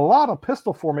 There's a lot of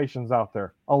pistol formations out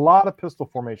there. A lot of pistol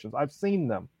formations. I've seen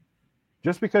them.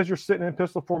 Just because you're sitting in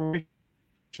pistol formation,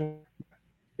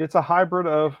 it's a hybrid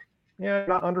of,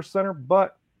 not under center,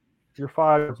 but your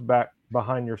 5 yards back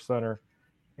behind your center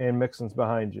and Mixon's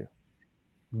behind you.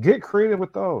 Get creative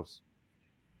with those.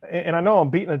 And I know I'm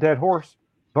beating a dead horse,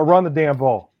 But run the damn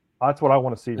ball. That's what I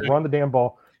want to see. Run the damn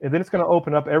ball. And then it's going to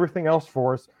open up everything else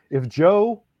for us. If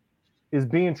Joe is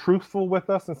being truthful with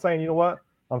us and saying, you know what,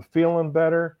 I'm feeling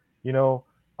better,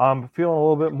 I'm feeling a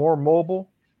little bit more mobile.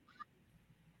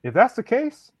 If that's the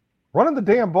case, running the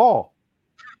damn ball,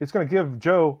 it's going to give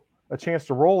Joe a chance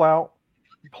to roll out,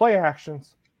 play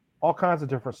actions, all kinds of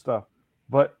different stuff.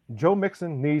 But Joe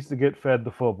Mixon needs to get fed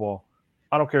the football.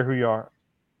 I don't care who you are.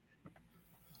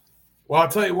 Well, I'll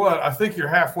tell you what, I think you're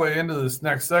halfway into this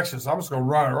next section, so I'm just going to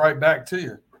run it right back to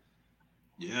you.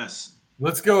 Yes.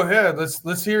 Let's go ahead.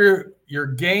 Let's hear your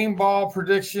game ball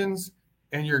predictions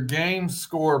and your game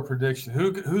score prediction.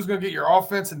 Who's going to get your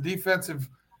offense and defensive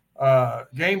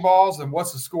game balls, and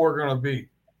what's the score going to be?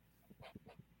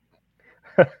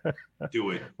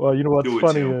 Do it. Well, you know what's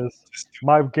funny is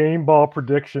my game ball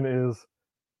prediction is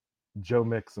Joe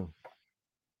Mixon.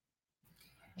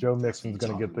 Joe Mixon's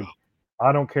going to get the.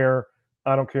 I don't care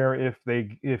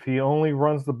if he only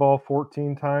runs the ball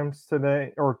 14 times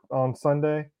today or on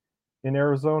Sunday in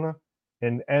Arizona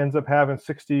and ends up having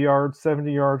 60 yards,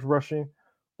 70 yards rushing,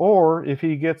 or if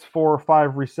he gets 4 or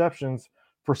 5 receptions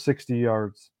for 60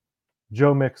 yards.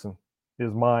 Joe Mixon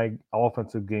is my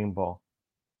offensive game ball.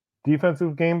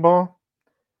 Defensive game ball,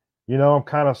 I'm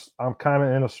kind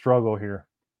of in a struggle here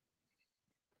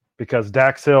because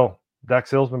Dax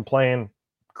Hill's been playing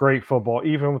great football,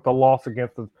 even with the loss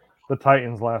against the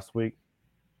Titans last week.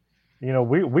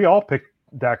 We all picked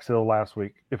Dax Hill last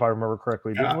week, if I remember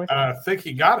correctly, didn't we? I think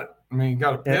he got it. I mean, he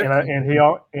got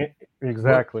a pick.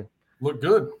 Exactly. Looked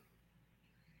good.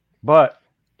 But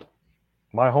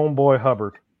my homeboy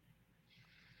Hubbard,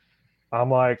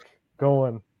 I'm like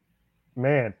going,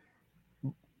 man,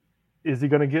 is he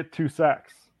going to get 2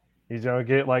 sacks? He's going to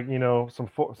get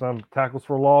some tackles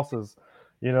for losses,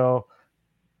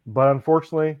 But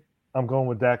unfortunately, I'm going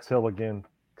with Dax Hill again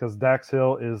because Dax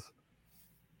Hill is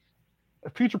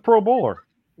a future Pro Bowler.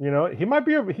 He might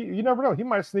be. You never know. He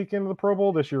might sneak into the Pro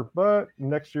Bowl this year, but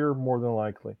next year more than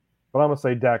likely. But I'm gonna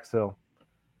say Dax Hill.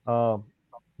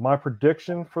 My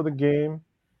prediction for the game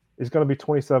is going to be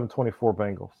 27-24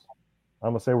 Bengals. I'm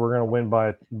gonna say we're going to win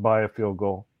by a field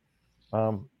goal.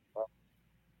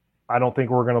 I don't think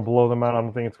we're going to blow them out. I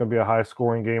don't think it's going to be a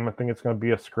high-scoring game. I think it's going to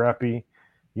be a scrappy,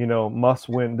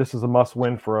 must-win. This is a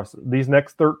must-win for us. These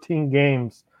next 13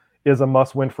 games is a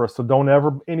must-win for us. So don't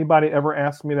anybody ever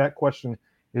ask me that question.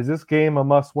 Is this game a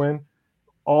must-win?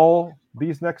 All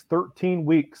these next 13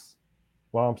 weeks,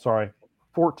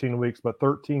 14 weeks, but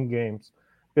 13 games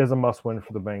is a must-win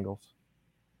for the Bengals.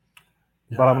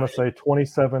 Yeah. But I'm going to say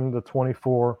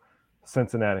 27-24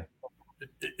 Cincinnati.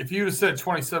 If you would have said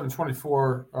 27-24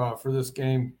 for this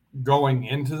game going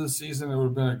into the season, it would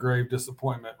have been a grave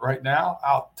disappointment. Right now,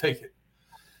 I'll take it.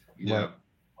 Yeah.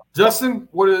 Justin,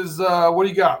 what do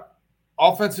you got?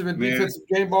 Offensive and defensive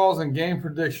game balls and game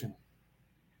prediction.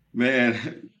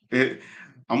 Man,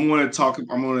 I'm going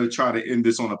to try to end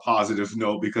this on a positive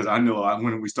note because I know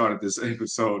when we started this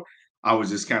episode, I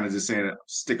was just kind of saying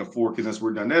stick a fork in us.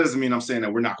 We're done. That doesn't mean I'm saying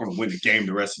that we're not going to win the game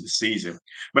the rest of the season.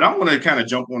 But I want to kind of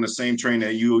jump on the same train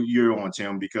that you're on,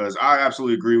 Tim, because I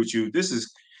absolutely agree with you. This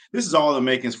is all the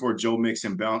makings for a Joe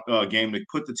Mixon game to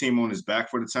put the team on his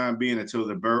back for the time being until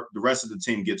the rest of the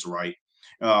team gets right.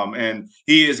 And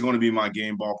he is going to be my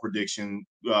game ball prediction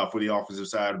for the offensive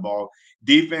side of the ball.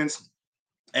 Defense.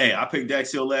 Hey, I picked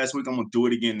Dax Hill last week. I'm going to do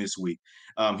it again this week.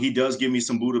 He does give me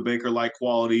some Buda Baker-like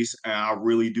qualities, and I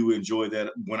really do enjoy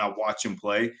that when I watch him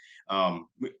play.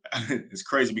 It's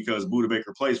crazy because Buda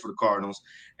Baker plays for the Cardinals,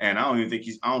 and I don't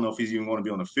know if he's even going to be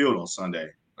on the field on Sunday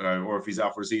or if he's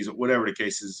out for the season, whatever the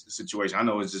case is situation. I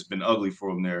know it's just been ugly for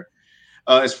him there.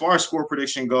 As far as score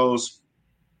prediction goes,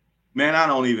 man, I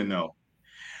don't even know.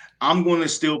 I'm going to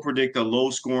still predict a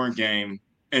low-scoring game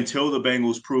until the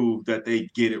Bengals prove that they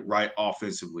get it right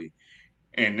offensively.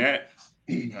 And that,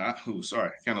 kind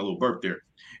of a little burp there.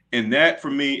 And that, for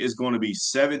me, is going to be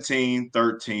 17-13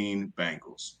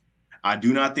 Bengals. I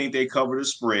do not think they cover the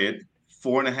spread.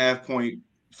 4.5-point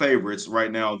favorites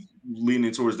right now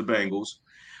leaning towards the Bengals.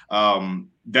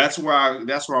 That's where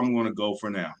I'm going to go for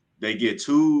now. They get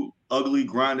 2 ugly,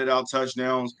 grinded-out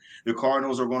touchdowns. The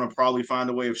Cardinals are going to probably find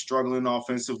a way of struggling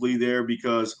offensively there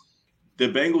because the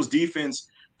Bengals defense,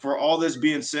 for all this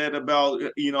being said about,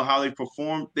 how they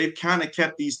performed, they've kind of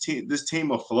kept this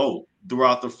team afloat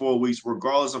throughout the 4 weeks,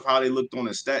 regardless of how they looked on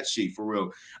the stat sheet, for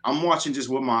real. I'm watching just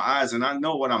with my eyes, and I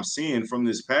know what I'm seeing from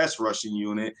this pass rushing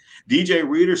unit. DJ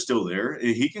Reader's still there,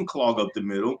 and he can clog up the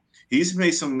middle. He's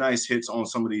made some nice hits on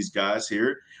some of these guys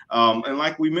here. And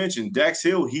like we mentioned, Dax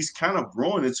Hill, he's kind of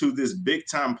growing into this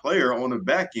big-time player on the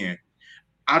back end.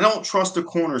 I don't trust the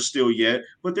corners still yet,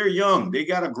 but they're young. They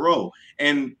got to grow.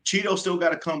 And Cheeto still got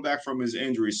to come back from his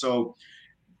injury. So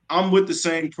I'm with the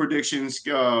same predictions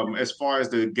as far as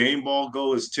the game ball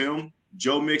go as Tim.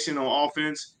 Joe Mixon on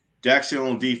offense, Dak Hill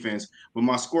on defense. But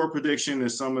my score prediction, to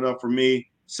sum it up for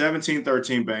me,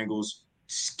 17-13 Bengals.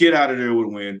 Get out of there with a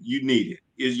win. You need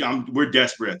it. We're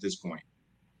desperate at this point.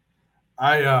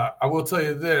 I will tell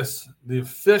you this. The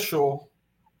official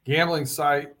gambling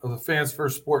site of the Fans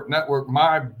First Sport Network,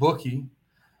 my bookie.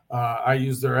 I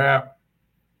use their app.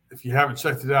 If you haven't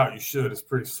checked it out, you should. It's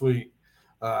pretty sweet.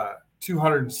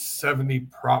 270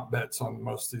 prop bets on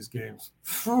most of these games.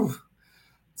 Whew,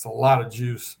 it's a lot of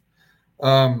juice.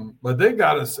 But they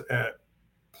got us at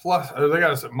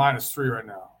 -3 right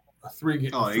now. A 3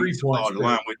 point. The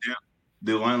line went down.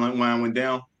 The line went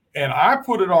down. And I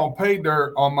put it on pay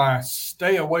dirt on my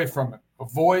stay away from it.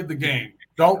 Avoid the game.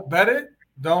 Don't bet it.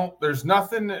 There's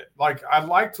nothing that, like, I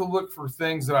like to look for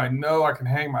things that I know I can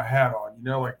hang my hat on. You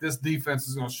know, like this defense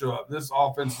is going to show up. This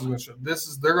offense is going to show up.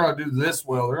 They're going to do this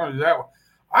well. They're going to do that well.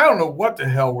 I don't know what the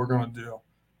hell we're going to do.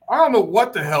 I don't know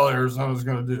what the hell Arizona's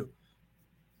going to do.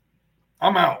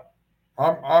 I'm out.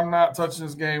 I'm not touching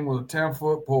this game with a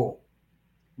 10-foot pole.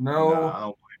 No, I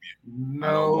don't blame you.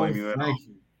 No, I don't blame you at all.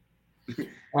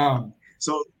 you.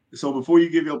 So before you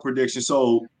give your prediction,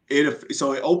 so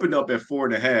it opened up at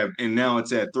 4.5, and now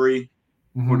it's at 3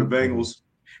 for the Bengals,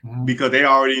 because they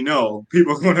already know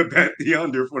people are going to bet the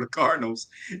under for the Cardinals,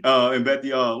 and bet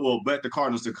the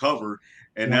Cardinals to cover,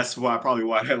 and that's probably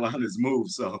why that line is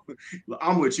moved. So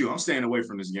I'm with you. I'm staying away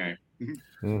from this game.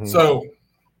 So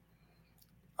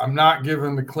I'm not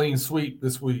giving the clean sweep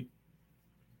this week.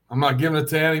 I'm not giving it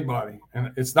to anybody,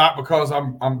 and it's not because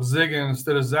I'm zigging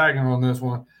instead of zagging on this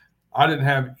one. I didn't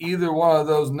have either one of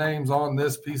those names on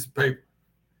this piece of paper.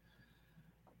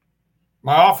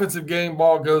 My offensive game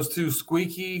ball goes to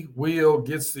squeaky wheel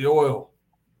gets the oil.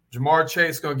 Jamar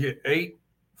Chase going to get 8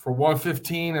 for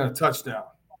 115 and a touchdown.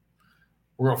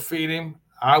 We're going to feed him.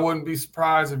 I wouldn't be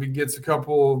surprised if he gets a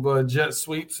couple of jet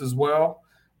sweeps as well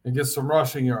and gets some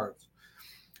rushing yards.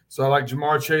 So I like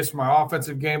Jamar Chase for my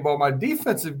offensive game ball. My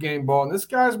defensive game ball, and this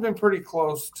guy's been pretty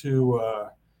close to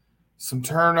some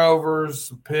turnovers,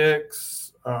 some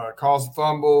picks, caused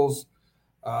fumbles,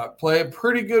 played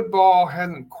pretty good ball,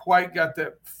 hasn't quite got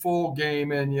that full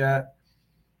game in yet.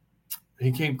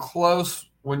 He came close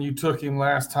when you took him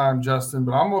last time, Justin,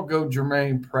 but I'm going to go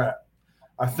Jermaine Pratt.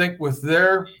 I think with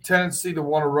their tendency to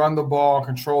want to run the ball,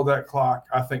 control that clock,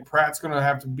 I think Pratt's going to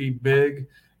have to be big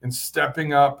and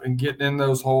stepping up and getting in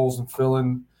those holes and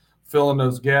filling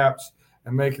those gaps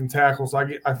and making tackles.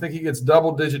 I think he gets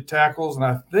double-digit tackles, and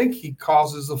I think he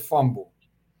causes a fumble.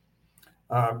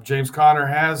 James Conner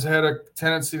has had a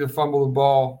tendency to fumble the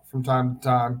ball from time to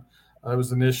time. It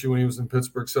was an issue when he was in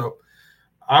Pittsburgh. So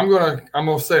I'm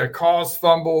gonna say a caused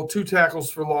fumble, 2 tackles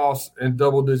for loss, and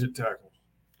double-digit tackles.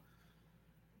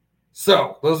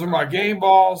 So those are my game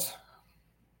balls.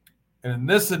 And in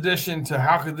this addition to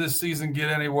how could this season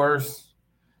get any worse,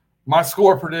 my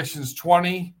score prediction is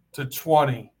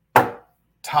 20-20.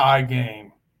 Tie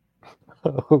game.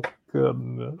 Oh,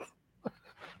 goodness.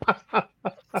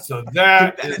 So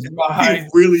that is my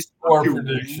score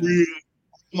prediction.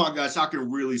 Oh, my gosh, I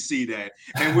can really see that.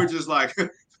 And we're just like,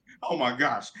 oh, my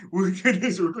gosh, can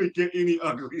this really get any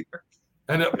uglier?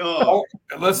 And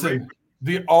listen,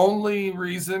 the only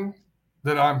reason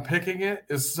that I'm picking it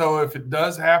is so if it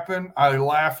does happen, I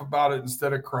laugh about it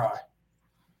instead of cry.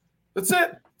 That's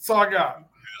it. That's all I got.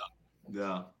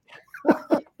 Yeah.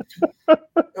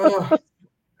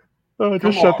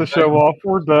 Just shut the show off.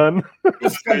 We're done.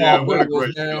 Come on,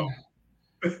 Bengals, man.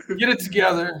 Get it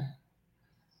together.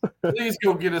 Please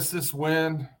go get us this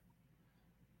win.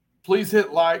 Please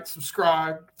hit like,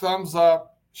 subscribe, thumbs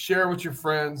up, share with your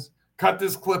friends. Cut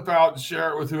this clip out and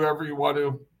share it with whoever you want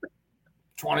to.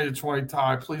 20-20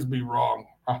 tie. Please be wrong.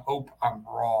 I hope I'm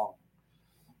wrong.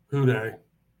 Hoo day.